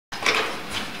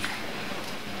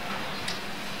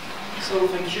So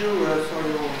thank you for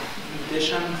your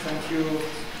invitation. Thank you,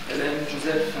 Hélène,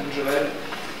 Joseph, and Joël,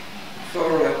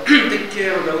 for taking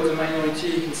care about the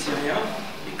minority in Syria,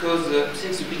 because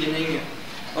since the beginning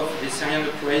of the Syrian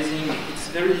uprising, it's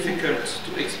very difficult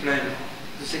to explain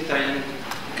the sectarian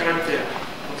character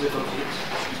of the conflict.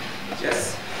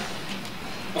 Yes.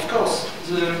 Of course,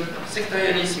 the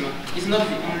sectarianism is not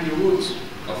the only root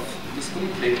of this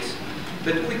conflict,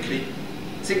 but quickly,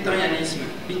 sectarianism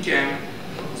became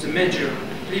the major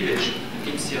cleavage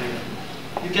in Syria.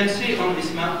 You can see on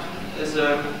this map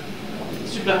the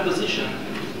superposition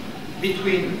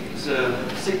between the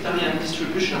sectarian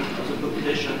distribution of the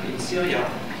population in Syria.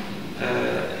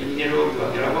 In yellow you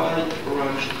have the Alawite,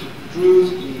 orange the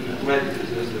Druze, in red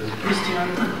the Christian,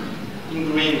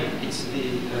 in green it's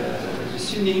the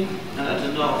Sunni, and at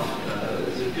the north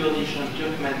the Kurdish and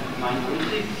Turkmen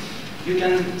minority. You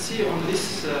can see on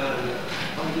this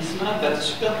map that the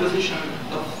superposition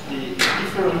of the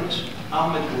different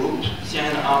armed groups,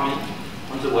 Syrian army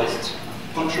on the west,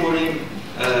 controlling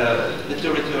the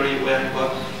territory where you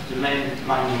have the main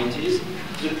minorities.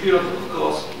 The Kurds, of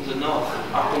course, in the north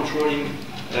are controlling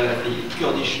the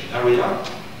Kurdish area,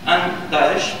 and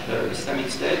Daesh, Islamic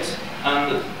State,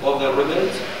 and other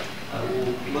rebels,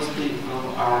 who mostly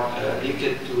are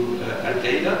linked to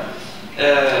Al-Qaeda,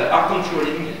 are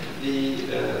controlling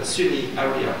the Sunni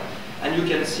area. And you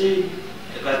can see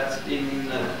that in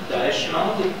Daesh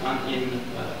land and in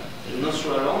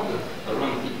Nusra land,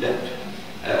 around Idlib,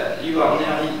 you have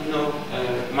nearly no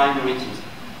minorities.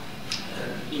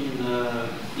 In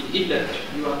Idlib,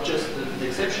 you have just an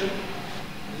exception.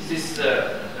 This is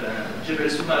Jebel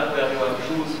Sumal, where you have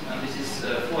Druze, and this is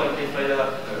Fou al-Kifaya,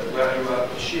 where you have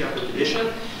Shia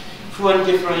population. Fou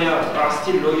al-Kifaya are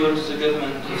still loyal to the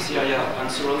government of Syria and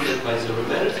surrounded by the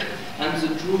rebels, and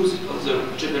the Druze of the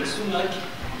Jebel Sumak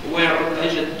were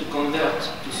obliged to convert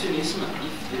to Sunnism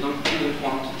if they didn't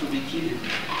want to be killed.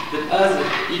 But as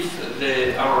if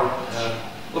they are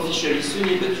officially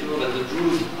Sunni, but you know that the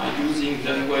Druze are using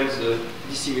very well the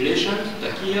dissimulation,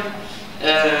 Takir.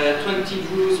 20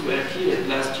 Druze were killed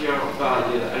last year by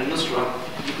al-Nusra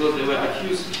because they were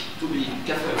accused to be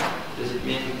kafir. Does it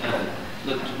mean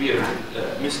not to be a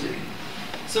Muslim?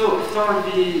 So for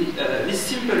this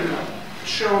simple map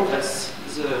shows us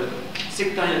the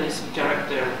sectarianism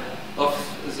character of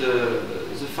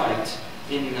the fight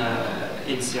in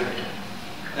Syria.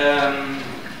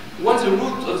 What's the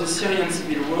root of the Syrian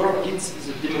civil war? It's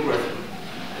the demography.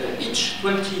 Each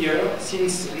 20 years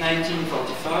since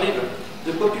 1945,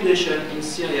 the population in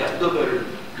Syria doubled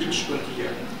each 20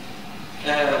 years.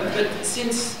 But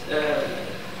since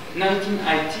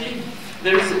 1980,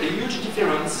 there is a huge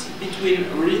difference between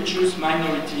religious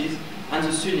minorities and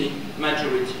the Sunni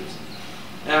majorities.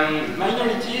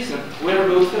 Minorities were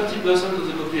about 30% of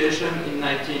the population in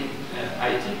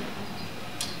 1980,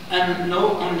 and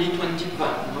now only 25%.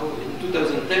 Now in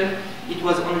 2010, it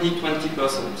was only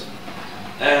 20%.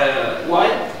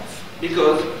 Why?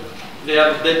 Because they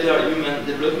have better human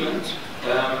development.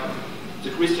 The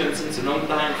Christians, since a long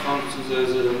time, come to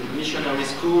the missionary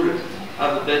school,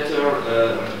 have better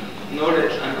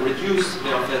knowledge and reduce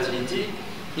their fertility.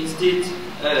 Instead,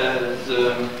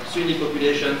 the Sunni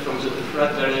population from the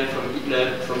Euphrates Valley, from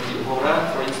Idlib, from the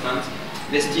Hora, for instance,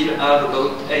 they still have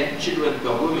about 8 children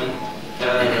per woman.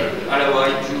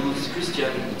 Alawite, Jews,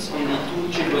 Christian, it's only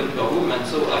 2 children per woman.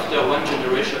 So after one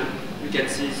generation, you can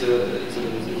see the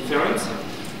difference.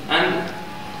 And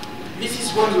this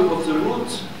is one of the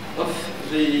roots of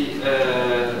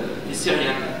the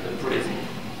Syrian uprising.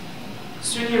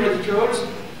 Sunni radicals,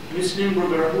 Muslim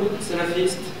Brotherhood,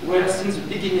 Salafists were since the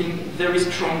beginning very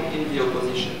strong in the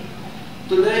opposition.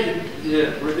 Today,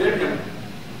 the rebellion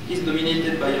is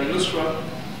dominated by al-Nusra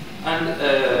and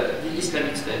the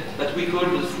Islamic State, that we call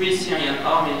the Free Syrian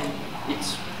Army.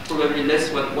 It's probably less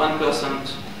than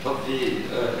 1% of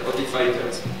the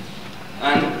fighters.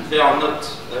 And they are not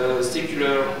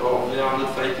secular, or they are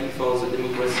not fighting for the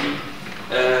democracy,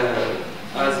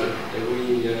 as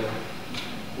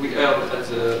we heard at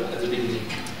the beginning.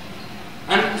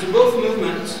 And the both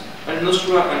movements,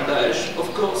 al-Nusra and Daesh,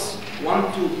 of course,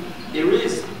 want to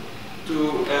erase,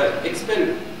 to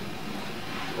expel,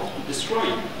 or to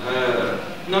destroy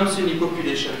non-Sunni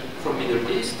population from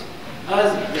Middle East,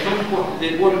 as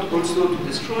they want also to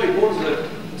destroy all the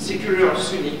secular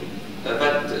Sunni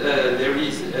that there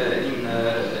is in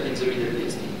the Middle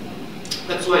East.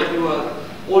 That's why you have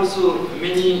also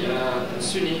many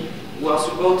Sunni who are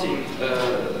supporting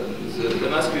the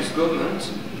Damascus government,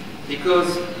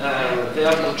 because they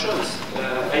have no choice.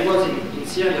 I was in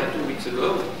Syria 2 weeks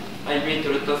ago, I met a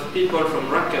lot of people from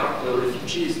Raqqa,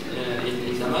 refugees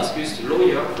in Damascus,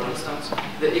 lawyer, for instance.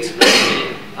 They explained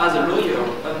me, as a lawyer,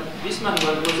 this man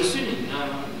was a Sunni.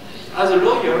 As a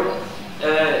lawyer,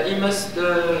 he must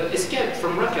escape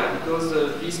from Raqqa because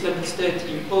the Islamic State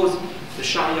imposed the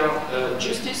Sharia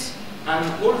justice, and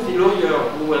all the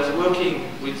lawyers who was working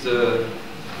with the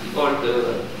old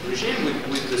regime,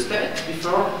 with the state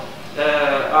before,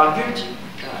 are guilty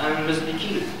and must be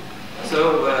killed.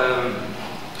 So,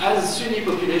 as Sunni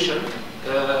population,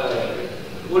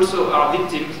 also are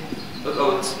victims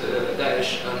about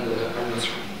Daesh and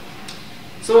al-Nusra.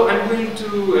 So I'm going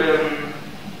to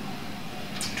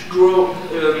draw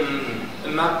a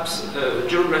map,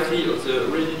 geography of the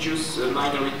religious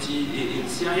minority in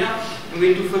Syria. I'm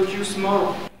going to focus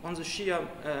more on the Shia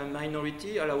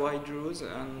minority, Alawite Druze,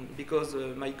 and because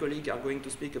my colleagues are going to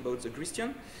speak about the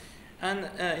Christian. And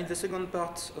in the second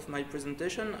part of my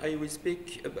presentation, I will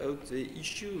speak about the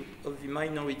issue of the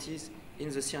minorities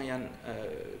in the Syrian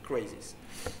crisis.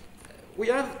 We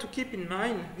have to keep in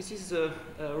mind, this is a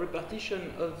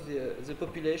repartition of the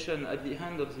population at the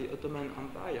end of the Ottoman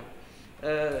Empire,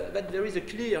 but there is a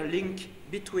clear link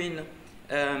between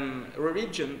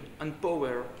religion and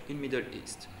power in Middle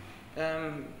East.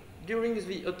 During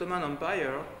the Ottoman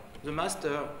Empire, the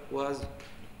master was,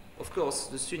 of course,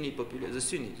 the Sunni population, the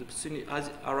Sunni as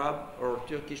Arab or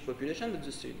Turkish population, but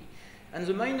the Sunni. And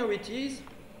the minorities,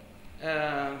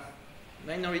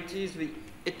 the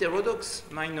heterodox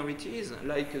minorities,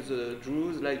 like the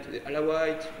Druze, like the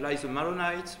Alawite, like the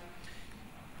Maronites,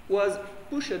 was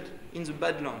pushed in the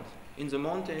badland, in the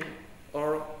mountain,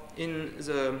 or in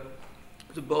the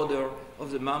border of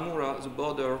the Marmura, the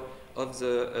border of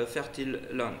the fertile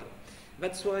land.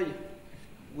 That's why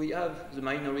we have the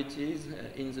minorities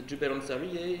in the Jebel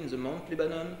Ansariye, in the Mount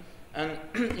Lebanon, and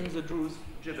in the Druze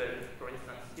Jebel, for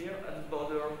instance, here at the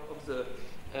border of the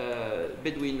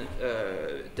Bedouin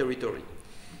territory.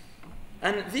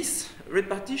 And this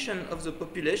repartition of the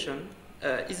population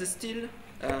is still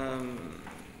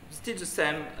the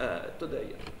same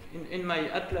today. In my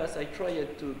atlas, I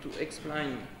tried to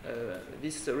explain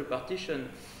this repartition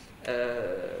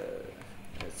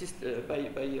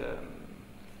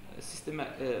a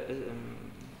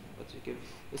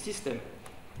system.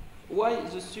 Why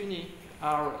the Sunni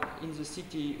are in the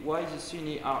city, why the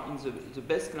Sunni are in the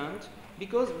best land?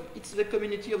 Because it's the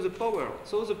community of the power.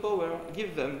 So the power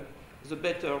gives them the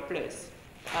better place.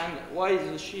 And why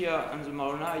the Shia and the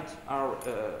Maronites are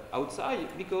outside?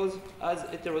 Because as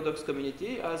heterodox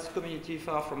community, as community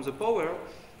far from the power,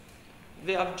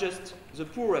 they have just the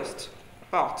poorest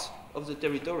part of the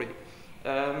territory.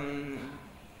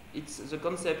 It's the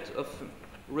concept of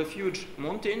refuge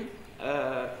mountain,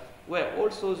 where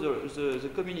also the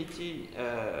community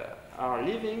are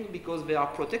living because they are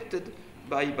protected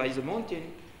by the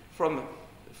mountain from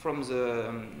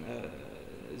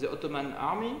the Ottoman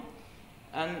army.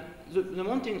 And the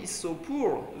mountain is so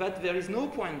poor that there is no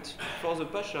point for the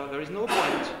Pasha, there is no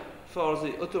point for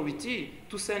the authority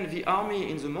to send the army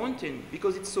in the mountain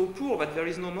because it's so poor that there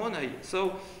is no money.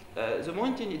 So the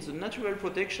mountain is a natural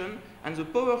protection, and the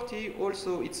poverty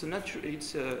also it's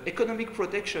economic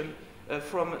protection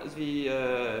from the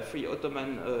Free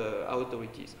Ottoman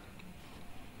authorities.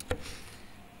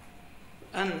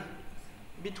 And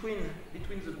between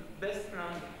the best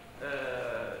land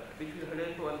between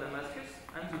Aleppo and Damascus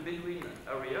and the Bedouin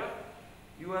area,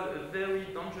 you have a very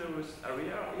dangerous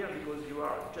area here because you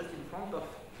are just in front of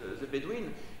the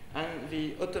Bedouin, and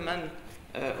the Ottoman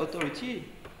authority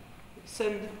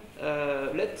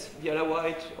let the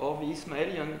Alawite or the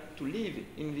Ismailian to live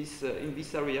in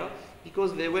this area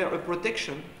because they were a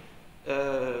protection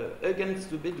against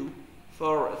the Bedou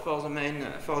for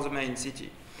the main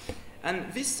city.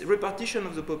 And this repartition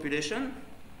of the population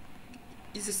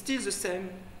is still the same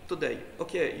today.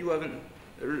 Okay, you have a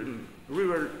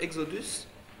rural exodus,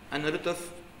 and a lot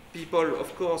of people,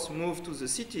 of course, move to the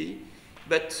city,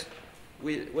 but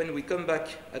when we come back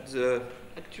at the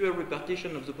actual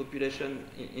repartition of the population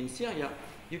in Syria,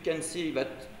 you can see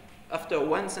that after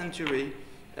 1 century,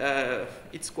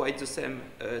 it's quite the same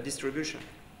distribution.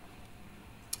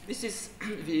 This is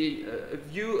the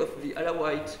view of the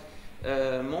Alawite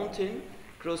mountain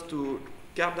close to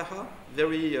Kardaha,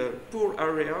 very poor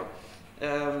area.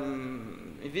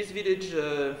 In this village,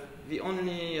 the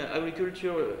only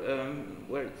agriculture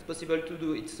where it's possible to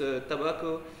do it's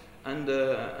tobacco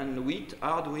and wheat,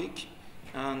 hard wheat,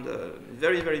 and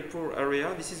very very poor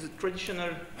area. This is a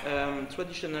traditional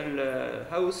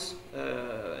house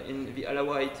in the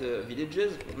Alawite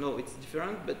villages. No, it's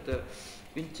different, but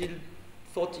until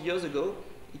 40 years ago,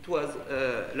 it was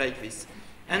like this.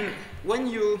 And when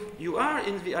you are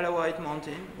in the Alawite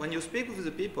mountain, when you speak with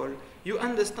the people, you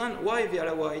understand why the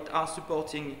Alawite are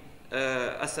supporting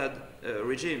Assad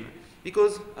regime.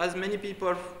 Because as many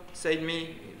people said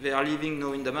me, they are living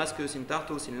now in Damascus, in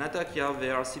Tartus, in Latakia,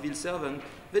 they are civil servants,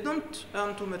 they don't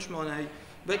earn too much money,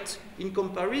 but in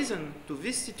comparison to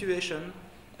this situation,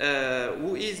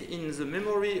 who is in the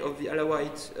memory of the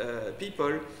Alawite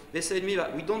people, they said me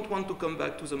that we don't want to come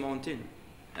back to the mountain.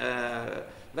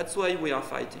 That's why we are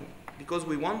fighting, because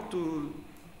we want to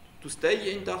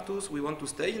stay in Tartus, we want to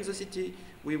stay in the city,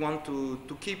 we want to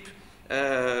keep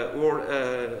our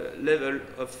level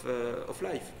of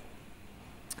life.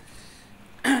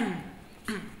 The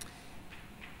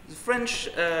French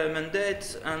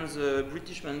mandate and the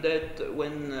British mandate,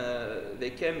 when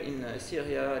they came in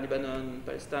Syria, Lebanon,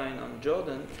 Palestine, and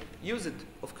Jordan, used,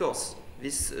 of course,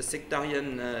 this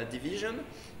sectarian division,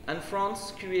 and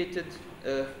France created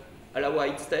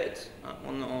Alawite state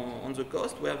on the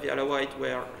coast, where the Alawite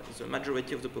were the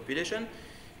majority of the population.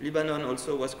 Lebanon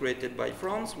also was created by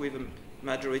France with a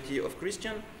majority of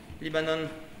Christian. Lebanon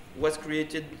was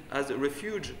created as a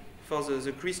refuge for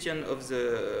the Christian of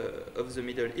the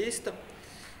Middle East.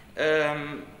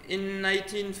 In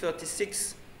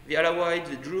 1936, the Alawite,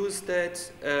 the Druze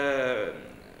state,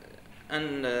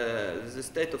 and the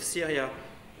state of Syria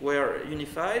were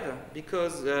unified,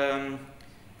 because the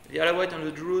Alawite and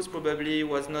the Druze probably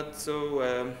was not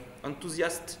so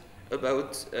enthusiastic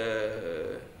about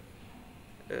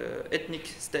ethnic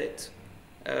state.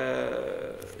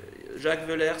 Jacques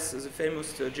Vellers, the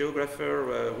famous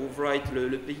geographer who wrote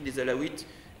Le Pays des Alaouites,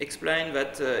 explained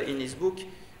that in his book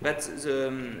that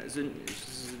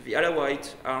the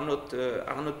Alawites are not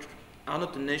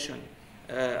a nation,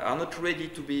 are not ready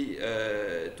to be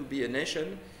a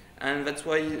nation, and that's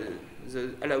why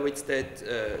the Alawite state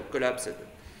collapsed.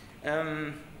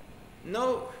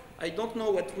 Now, I don't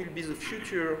know what will be the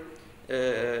future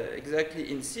exactly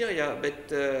in Syria,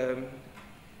 but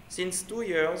since 2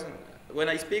 years, when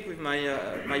I speak with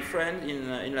my friend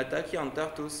in Latakia and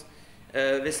Tartus,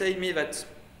 they say to me that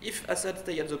if Assad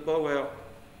stay at the power,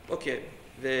 okay,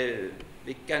 they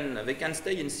can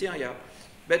stay in Syria,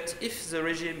 but if the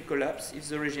regime collapse, if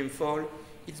the regime fall,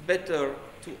 it's better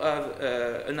to have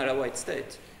an Alawite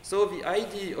state. So the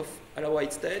idea of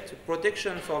Alawite state,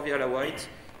 protection for the Alawite,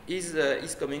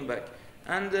 is coming back.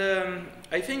 And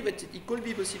I think that it could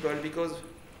be possible, because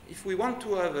if we want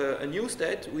to have a new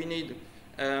state, we need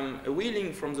a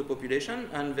willing from the population,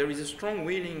 and there is a strong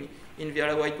willing in the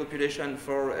Alawite population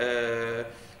for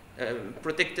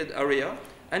protected area,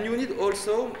 and you need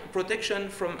also protection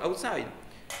from outside.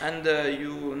 And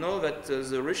you know that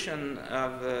the Russians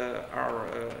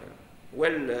are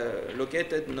well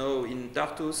located now in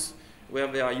Tartus, where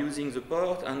they are using the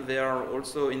port, and they are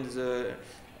also in the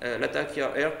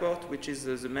Latakia airport, which is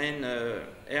the main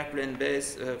airplane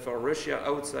base for Russia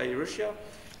outside Russia.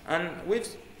 And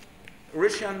with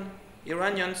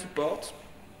Russian-Iranian support,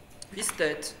 this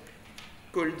state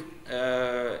could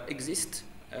exist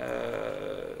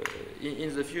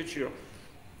in the future,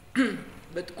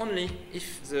 but only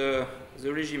if the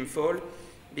regime fall,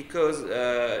 because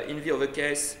in the other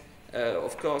case,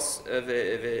 of course,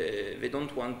 they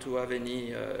don't want to have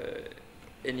any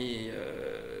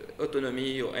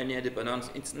autonomy or any independence.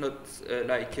 It's not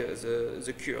like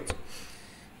the Kurds.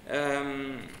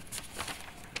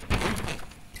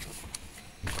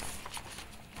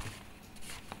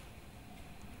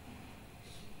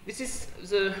 This is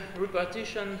the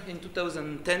repartition in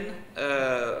 2010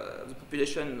 the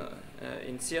population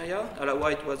in Syria.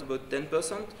 Alawite was about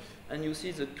 10%, and you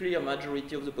see the clear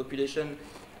majority of the population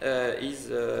is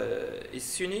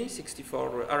Sunni,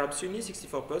 64 Arab Sunni,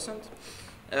 64%.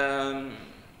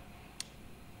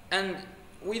 And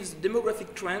with the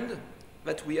demographic trend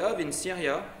that we have in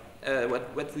Syria,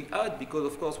 what we had, because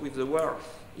of course with the war,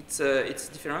 it's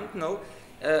different now.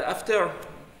 After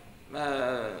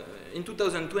in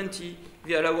 2020,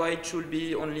 the Alawite should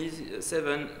be only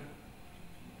 7%,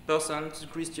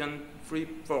 Christian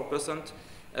 3-4%.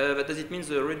 That does it mean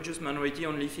the religious minority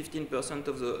only 15%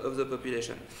 of the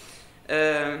population.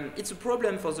 It's a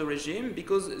problem for the regime,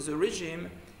 because the regime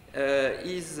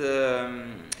is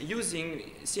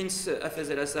using, since Hafez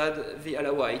al-Assad, the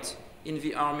Alawite in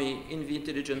the army, in the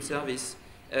intelligence service,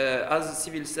 as a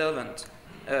civil servant.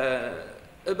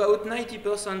 About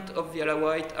 90% of the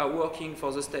Alawite are working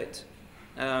for the state,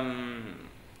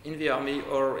 in the army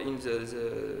or in the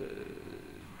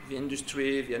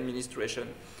industry, the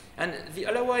administration. And the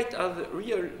Alawite are the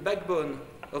real backbone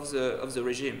of the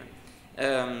regime.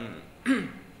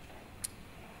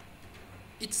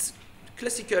 It's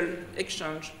classical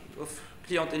exchange of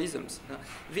clientelism.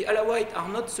 The Alawite are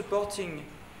not supporting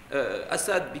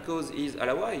Assad because he's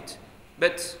Alawite,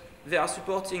 but they are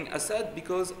supporting Assad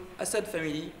because Assad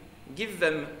family give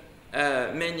them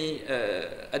many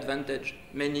advantage,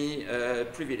 many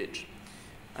privilege.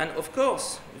 And of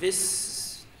course,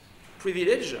 this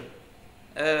privilege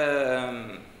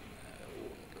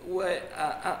were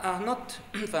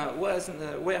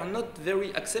not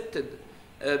very accepted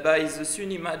by the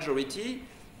Sunni majority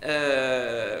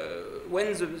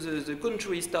when the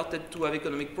country started to have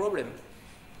economic problem.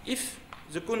 If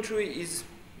the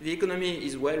economy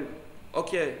is well,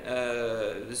 okay,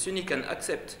 the Sunni can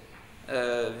accept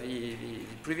the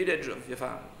privilege of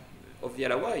the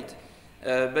Alawite,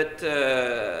 but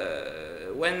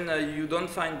when you don't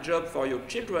find job for your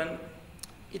children,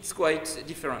 it's quite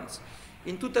different.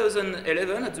 In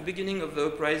 2011, at the beginning of the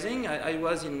uprising, I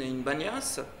was in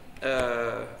Banyas.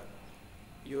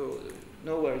 You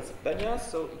know where it's Banyas,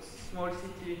 so it's a small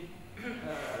city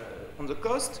on the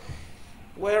coast,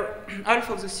 where half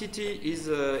of the city is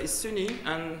Sunni,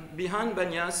 and behind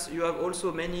Banyas you have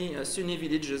also many Sunni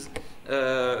villages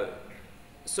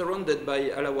surrounded by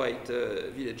Alawite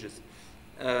villages.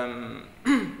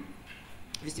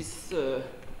 This is a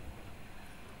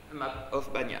map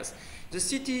of Banyas. The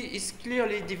city is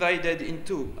clearly divided in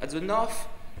two. At the north,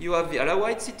 you have the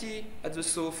Alawite city. At the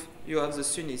south, you have the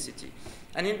Sunni city.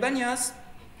 And in Banyas,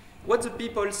 what the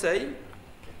people say,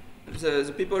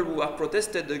 the people who are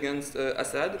protested against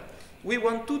Assad, we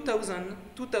want 2,000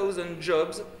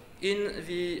 jobs in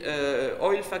the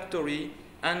oil factory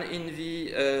and in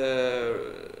the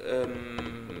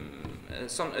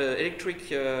electric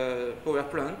power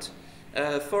plant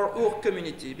for our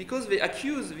community, because they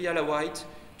accuse the Alawite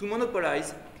to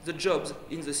monopolize the jobs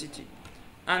in the city.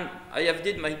 And I have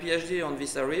did my PhD on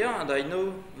this area, and I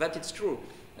know that it's true.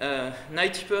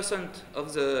 90%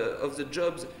 of the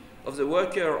jobs of the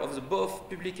worker of the both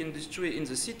public industry in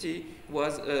the city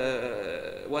was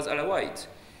Alawite.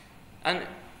 And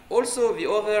also the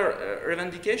other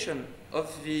revendication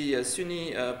of the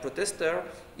Sunni protester,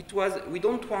 it was, we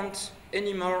don't want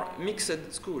any more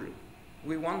mixed school.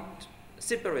 We want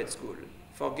separate school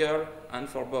for girl and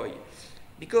for boy.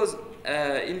 Because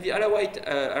in the Alawite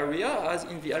area, as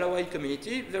in the Alawite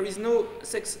community, there is no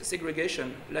sex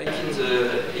segregation like in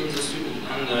the Sunni.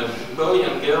 And boy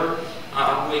and girl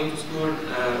are going to school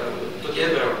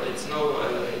together. It's not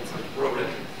a problem.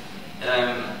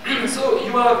 So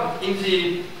you have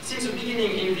since the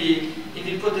beginning in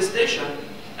the protestation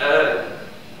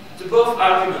the both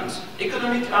arguments,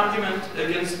 economic argument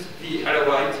against the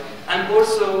Alawite, and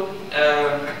also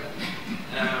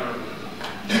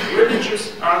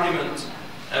religious argument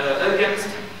against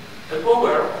a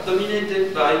power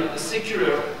dominated by a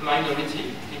secular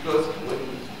minority, because when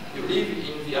you live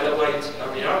in the Alawite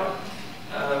area,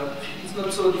 it's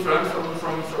not so different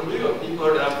from Europe.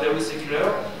 People are very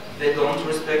secular, they don't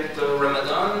respect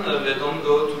Ramadan, they don't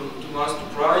go to mass to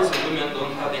prayer, the women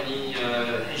don't have any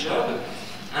hijab,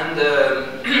 and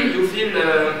you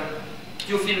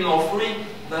feel more free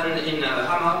than in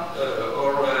Hama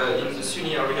or in the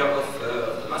Sunni area of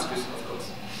Damascus, of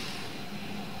course.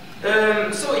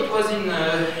 So it was in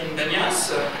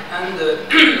Banyas, and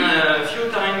a few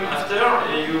times after,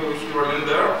 if you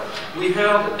remember, we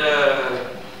heard a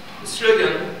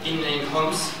slogan in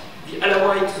Homs, the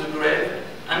Alawite to the grave,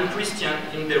 and Christian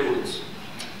in Beirut.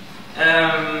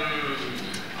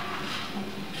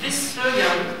 This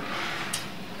slogan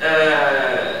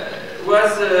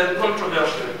was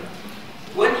controversial.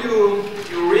 When you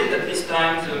read at this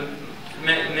time the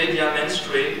media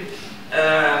mainstream,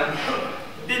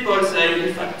 people say,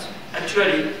 in fact,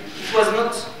 actually, it was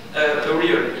not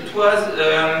real. It was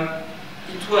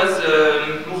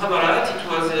mukhabarat, it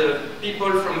was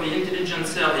people from the intelligence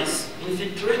service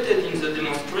infiltrated in the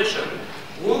demonstration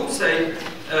who said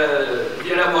the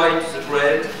Alawite to the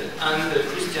grave and the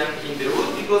Christian in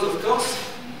Beirut, because of course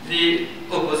the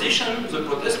opposition, the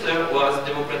protester, was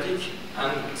democratic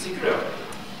and secular.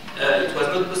 It was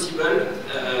not possible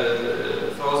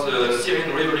for the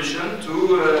Syrian revolution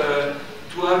to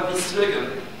have this slogan.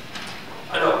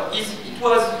 Alors, it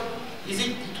was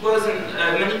a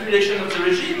manipulation of the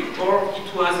regime, or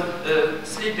it was a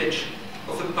slippage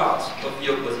of a part of the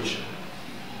opposition?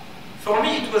 For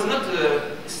me, it was not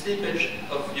a slippage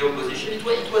of the opposition. It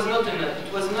was not the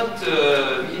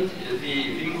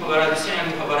Mukhabarat, the Syrian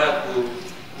Mukhabarat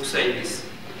who said this.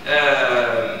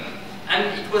 And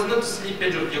it was not a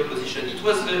slippage of the opposition. It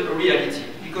was a reality,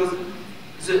 because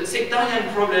the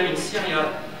sectarian problem in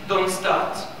Syria don't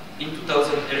start in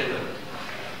 2011.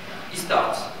 It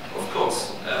starts, of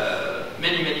course,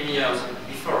 many years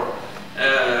before.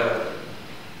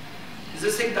 The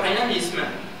sectarianism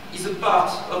is a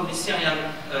part of the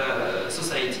Syrian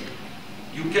society.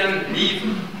 You can live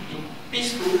in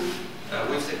peaceful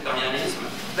with sectarianism,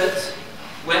 but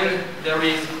when there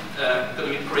is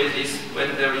economic crisis,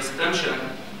 when there is tension,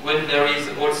 when there is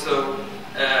also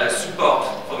support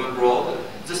from abroad,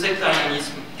 the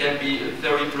sectarianism can be a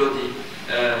very bloody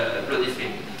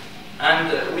thing.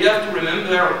 And we have to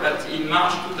remember that in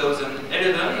March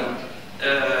 2011,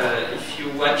 if you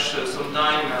watch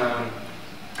sometime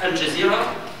Al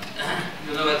Jazeera,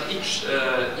 you know that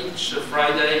each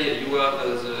Friday you have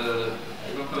the,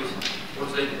 I don't know if it's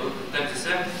also the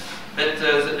same, but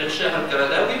the El Sheikh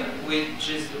Al-Qaradawi, who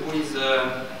is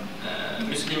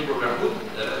Muslim Brotherhood,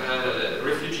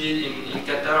 refugee in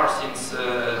Qatar since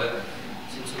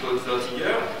about 30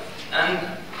 years, and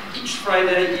each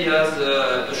Friday he has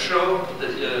a show,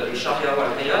 the Sharia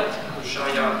wal Hayat, the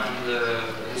Sharia and the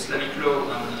Islamic law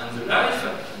and the life,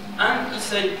 and he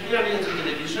said clearly at the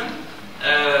television,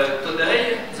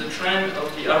 today the trend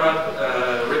of the Arab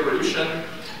revolution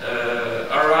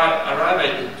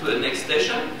arrived to the next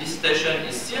station. This station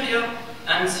is Syria,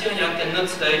 and Syria cannot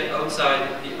stay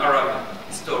outside the Arab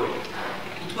story.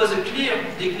 It was a clear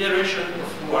declaration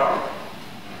of war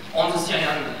on the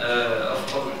Syrian of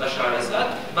Bashar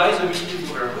al-Assad by the Muslim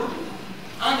Brotherhood,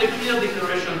 and a clear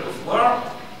declaration of war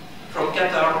from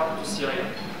Qatar to Syria.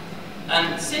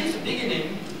 And since the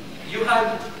beginning, you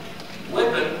had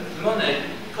weapon, money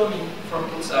coming from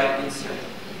outside in Syria.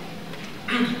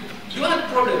 You had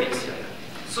problem in Syria,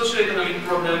 socio-economic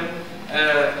problem,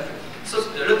 a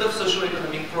lot of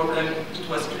socio-economic problem, it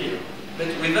was clear. But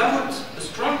without a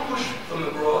strong push from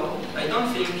abroad, I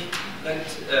don't think that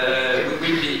we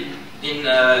will be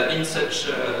in such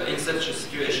a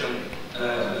situation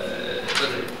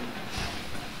today.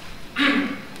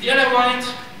 The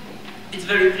Alawites, it's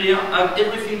very clear, have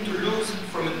everything to lose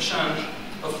from a change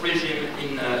of regime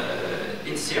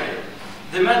in Syria.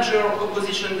 The major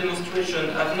opposition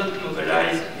demonstrations have not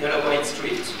mobilized the Alawite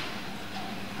street.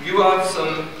 You have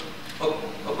some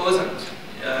opponents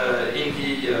in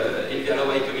the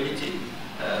Alawite community.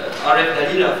 Aref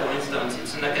Dalila, for instance,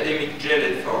 it's an academic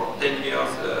jailed for 10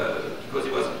 years because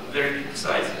he was very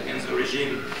criticized against the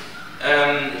regime.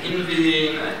 In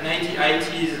the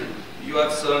 1980s, you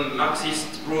have some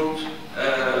Marxist group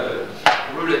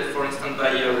ruled, for instance, by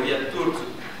Riyad Turk,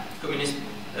 Communist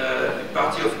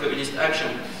Party of Communist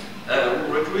Action,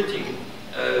 recruiting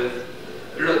a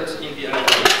lot in the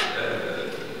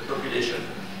Alawite population.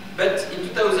 But in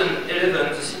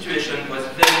 2011, the situation was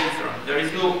very different. There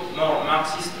is no more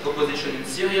Marxist opposition in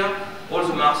Syria. All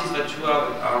the Marxists that you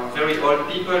have are very old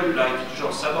people, like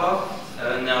Georges Sabra,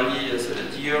 nearly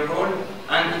 70 years old.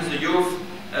 And in the youth,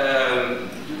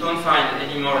 you don't find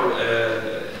any more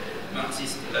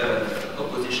Marxist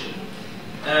opposition.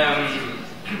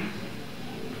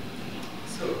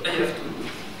 So I have to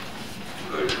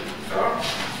go far.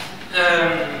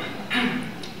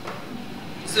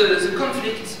 The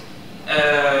conflict.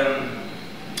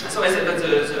 So I said that the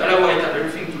Alawites have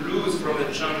everything to lose from a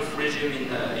change of regime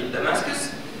in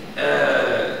Damascus,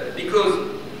 because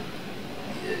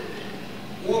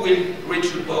who will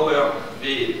reach the power?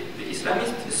 The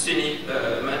Islamist, the Sunni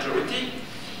majority,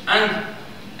 and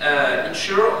it's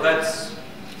sure that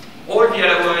all the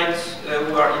Alawites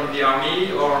who are in the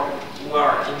army or who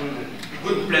are in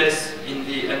good place in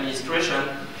the administration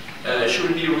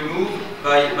should be removed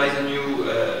by the new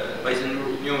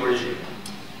regime.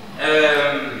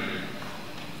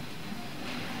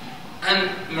 And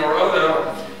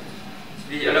moreover,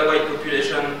 the Alawite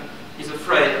population is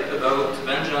afraid about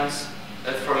vengeance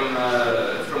from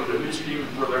the Muslim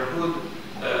Brotherhood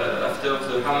after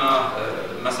the Hama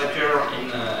massacre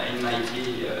in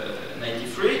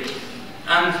 1993,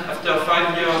 and after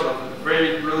 5 years of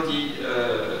very bloody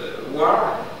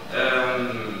war,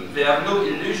 they have no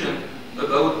illusion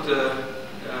about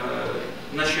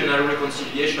national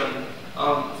reconciliation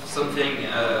or something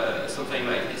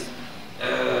like this.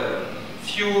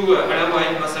 Few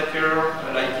Alawite massacres,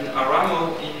 like in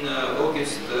Aramo in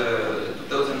August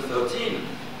 2013,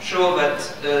 show that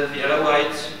the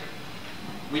Alawites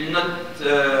will not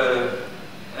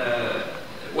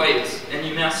wait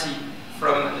any mercy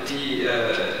from the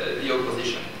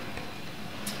opposition.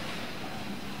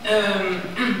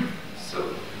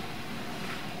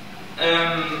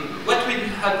 What will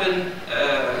happen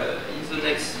in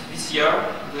this year,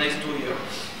 the next 2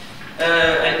 years?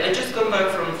 I just come back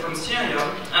from Syria,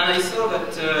 and I saw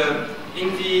that in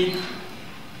the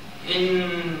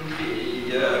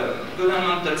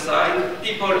governmental side,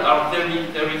 people are very,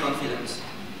 very confident.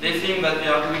 They think that they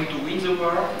are going to win the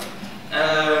war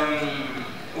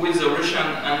with the Russian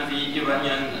and the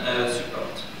Iranian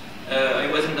support. I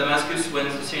was in Damascus when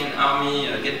the Syrian army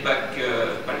get back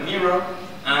Palmyra,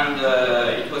 and and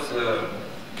it was a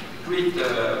great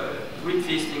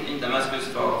feast in Damascus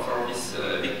for this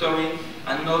victory.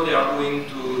 And now they are going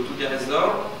to Deir ez-Zor,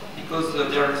 because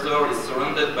Deir ez-Zor is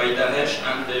surrounded by Daesh,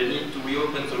 and they need to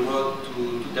reopen the road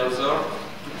to Deir ez-Zor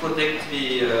to protect the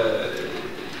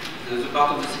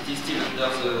part of the city still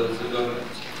under the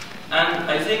government. And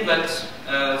I think that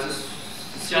the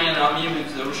Syrian army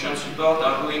with the Russian support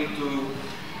are going to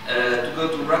go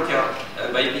to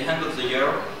Raqqa by the end of the year.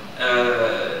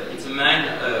 It's a main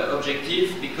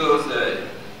objective, because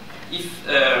if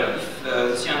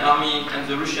the Syrian army and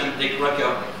the Russian take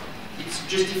Raqqa, it's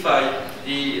justify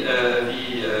the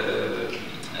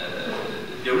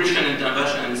Russian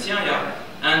intervention in Syria,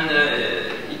 and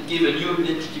it gives a new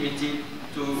legitimacy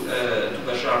to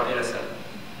Bashar al-Assad.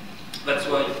 That's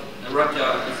why Raqqa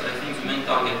is, I think, the main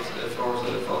target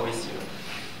for this year.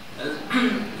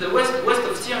 The west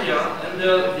of Syria,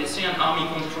 under the Syrian army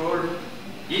control,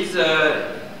 is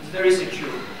very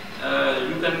secure.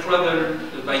 You can travel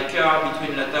by car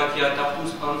between Latakia,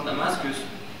 Tartus, and Damascus.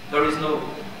 There is no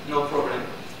problem.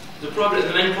 The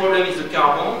main problem is the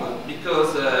car bomb,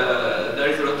 because there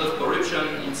is a lot of corruption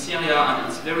in Syria, and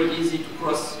it's very easy to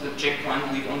cross the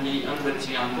checkpoint with only 100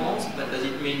 Syrian pounds. But does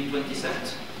it mean 20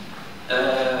 cents?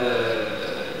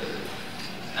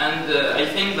 And I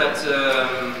think that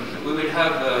we will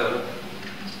have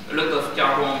a lot of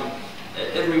car bomb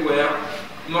everywhere.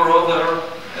 Moreover,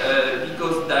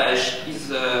 because Daesh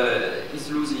is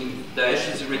losing, Daesh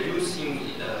is reducing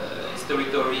its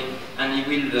territory, and he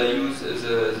will use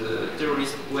the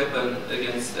terrorist weapon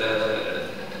against the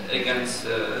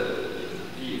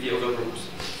other groups.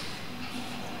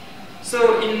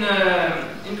 So, in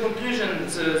conclusion,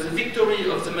 the victory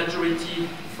of the majority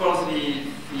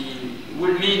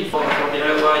will mean for the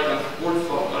Alawite and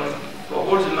for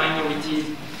all the minorities,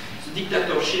 the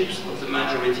dictatorships of the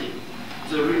majority,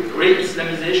 the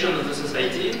re-Islamization of the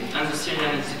society, and the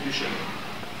Syrian institution,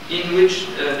 in which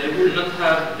they will not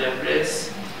have their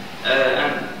place,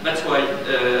 and that's why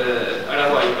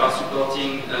Alawite are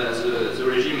supporting the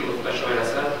regime of Bashar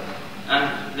al-Assad,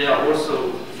 and they are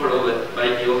also followed by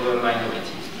the other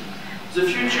minorities. The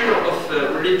future of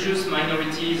religious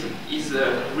minorities is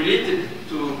related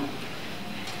to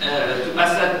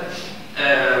Assad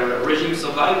regime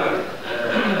survival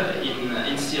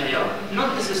in Syria.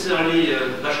 Not necessarily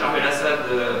Bashar al-Assad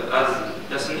as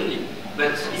personally,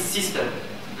 but his system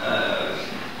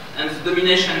and the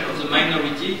domination of the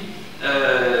minority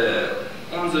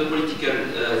on the political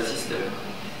system.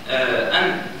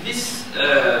 And this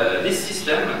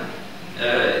system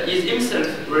is himself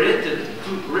related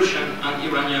to Russian and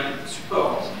Iranian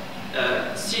support.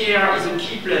 Syria is a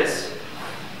key place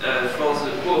for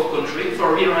the both countries.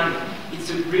 For Iran, it's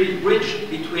a bridge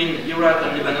between Iraq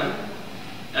and Lebanon.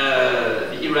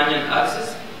 The Iranian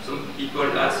axis, some people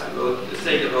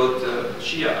say about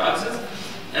Shia axis.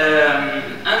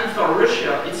 And for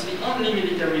Russia, it's the only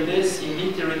military base in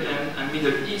Mediterranean and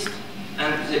Middle East,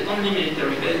 and the only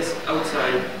military base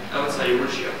outside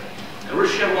Russia.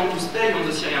 Russia wants to stay on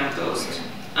the Syrian coast,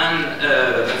 and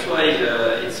that's why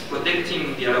it's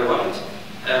protecting the Alawite,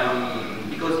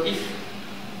 because if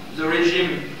the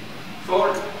regime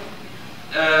falls,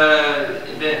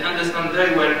 they understand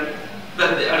very well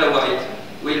that the Alawite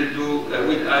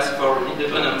will ask for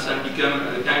independence and become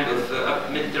a kind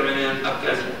of Mediterranean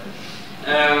Abkhazia.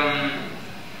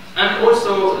 And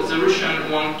also the Russians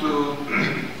want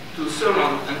to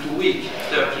surround and to weaken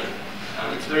Turkey.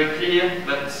 It's very clear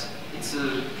that it's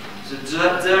the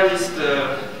Tsarist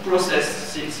process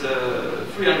since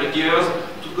 300 years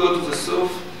to go to the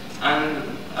south, and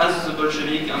as the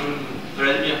Bolshevik and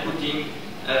Vladimir Putin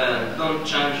don't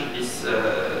change this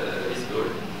goal.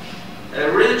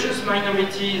 Religious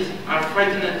minorities are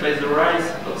frightened by the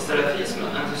rise of Salafism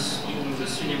in the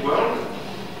Sunni world,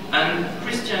 and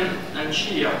Christian and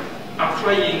Shia are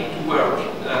trying to work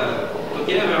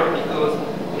together because,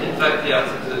 in fact, they are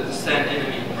the same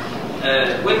enemy.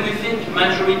 When we think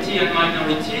majority and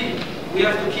minority, we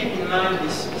have to keep in mind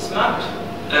this map,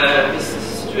 this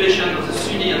situation of the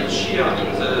Sunni and Shia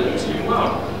in the Muslim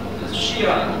world. The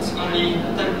Shia is only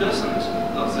 10%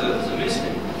 of the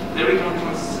Muslim, very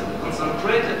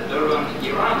concentrated around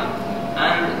Iran,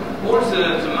 and all the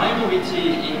minority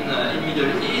in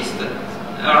Middle East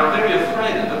are very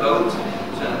afraid about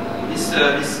this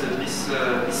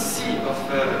sea of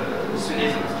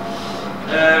Sunnism.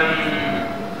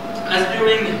 As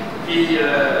during the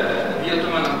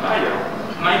Ottoman Empire,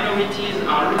 minorities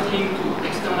are looking to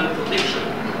external protection,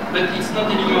 but it's not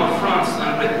anymore France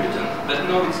and Great Britain, but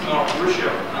now it's more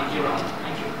Russia